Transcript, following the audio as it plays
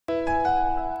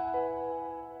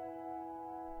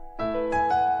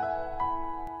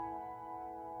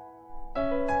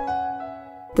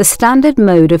The standard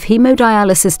mode of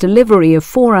hemodialysis delivery of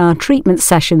 4-hour treatment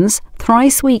sessions,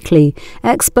 thrice weekly,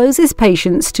 exposes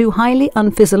patients to highly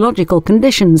unphysiological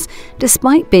conditions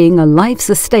despite being a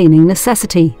life-sustaining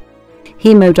necessity.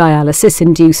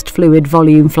 Hemodialysis-induced fluid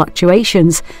volume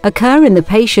fluctuations occur in the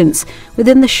patients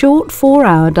within the short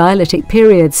 4-hour dialytic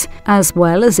periods, as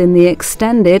well as in the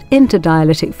extended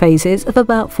interdialytic phases of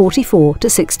about 44 to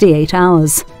 68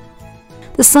 hours.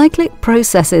 The cyclic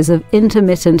processes of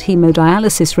intermittent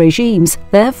hemodialysis regimes,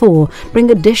 therefore, bring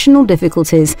additional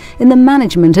difficulties in the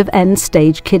management of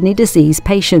end-stage kidney disease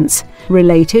patients,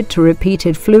 related to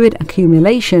repeated fluid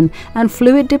accumulation and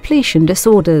fluid depletion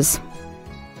disorders.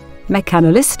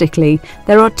 Mechanistically,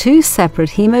 there are two separate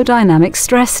hemodynamic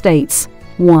stress states,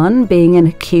 one being an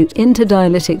acute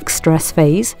interdialytic stress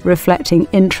phase reflecting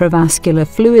intravascular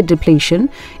fluid depletion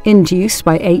induced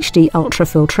by HD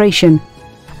ultrafiltration.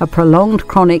 A prolonged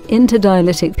chronic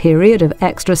interdialytic period of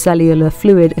extracellular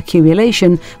fluid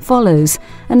accumulation follows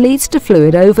and leads to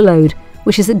fluid overload,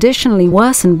 which is additionally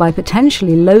worsened by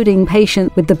potentially loading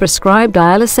patient with the prescribed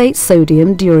dialysate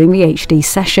sodium during the HD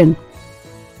session.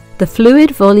 The fluid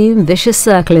volume vicious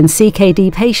circle in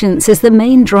CKD patients is the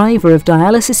main driver of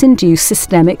dialysis-induced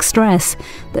systemic stress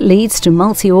that leads to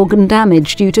multi-organ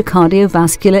damage due to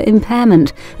cardiovascular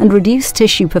impairment and reduced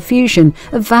tissue perfusion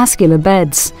of vascular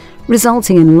beds,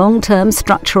 resulting in long-term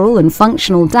structural and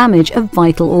functional damage of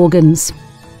vital organs.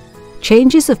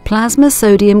 Changes of plasma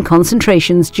sodium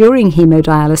concentrations during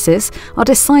hemodialysis are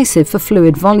decisive for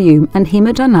fluid volume and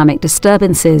hemodynamic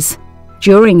disturbances.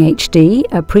 During HD,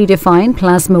 a predefined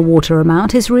plasma water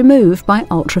amount is removed by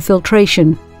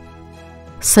ultrafiltration.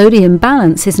 Sodium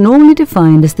balance is normally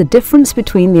defined as the difference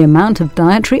between the amount of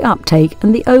dietary uptake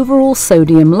and the overall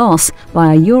sodium loss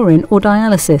via urine or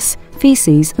dialysis,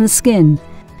 feces and skin.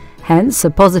 Hence,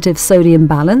 a positive sodium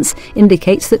balance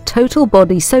indicates that total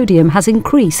body sodium has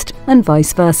increased and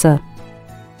vice versa.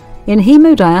 In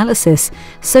hemodialysis,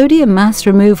 sodium mass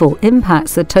removal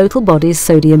impacts the total body's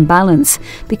sodium balance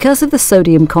because of the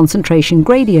sodium concentration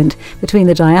gradient between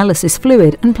the dialysis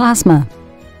fluid and plasma.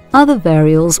 Other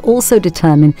variables also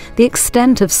determine the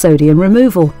extent of sodium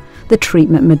removal, the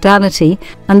treatment modality,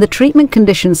 and the treatment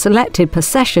conditions selected per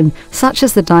session, such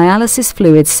as the dialysis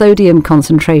fluid sodium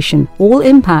concentration, all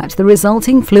impact the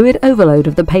resulting fluid overload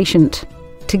of the patient.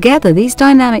 Together, these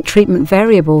dynamic treatment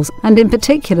variables, and in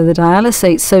particular the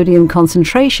dialysate sodium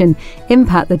concentration,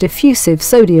 impact the diffusive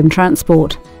sodium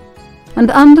transport. An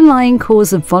underlying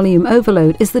cause of volume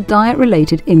overload is the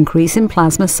diet-related increase in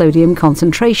plasma sodium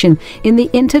concentration in the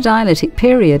interdialytic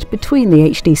period between the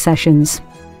HD sessions.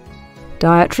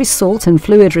 Dietary salt and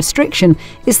fluid restriction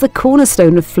is the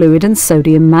cornerstone of fluid and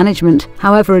sodium management.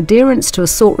 However, adherence to a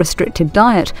salt-restricted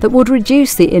diet that would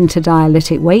reduce the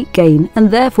interdialytic weight gain and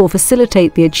therefore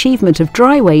facilitate the achievement of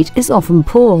dry weight is often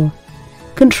poor.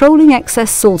 Controlling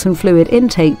excess salt and fluid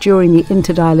intake during the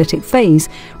interdialytic phase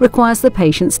requires the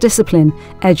patient's discipline,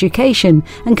 education,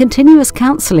 and continuous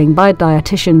counselling by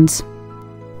dietitians.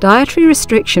 Dietary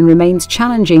restriction remains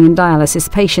challenging in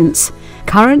dialysis patients.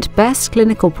 Current best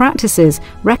clinical practices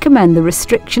recommend the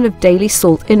restriction of daily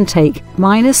salt intake,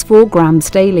 -4 grams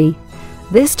daily.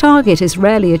 This target is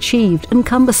rarely achieved and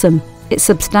cumbersome. It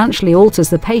substantially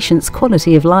alters the patient's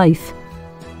quality of life.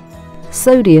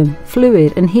 Sodium,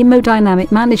 fluid, and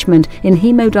hemodynamic management in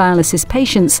hemodialysis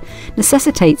patients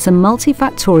necessitates a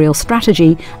multifactorial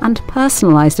strategy and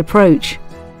personalised approach.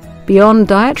 Beyond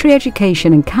dietary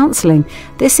education and counselling,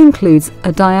 this includes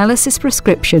a dialysis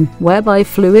prescription whereby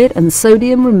fluid and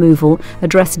sodium removal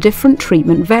address different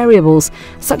treatment variables,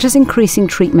 such as increasing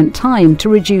treatment time to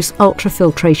reduce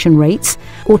ultrafiltration rates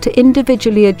or to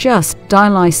individually adjust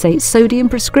dialysate sodium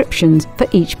prescriptions for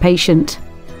each patient.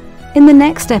 In the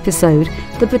next episode,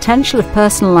 the potential of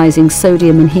personalising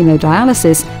sodium in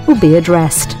hemodialysis will be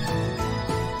addressed.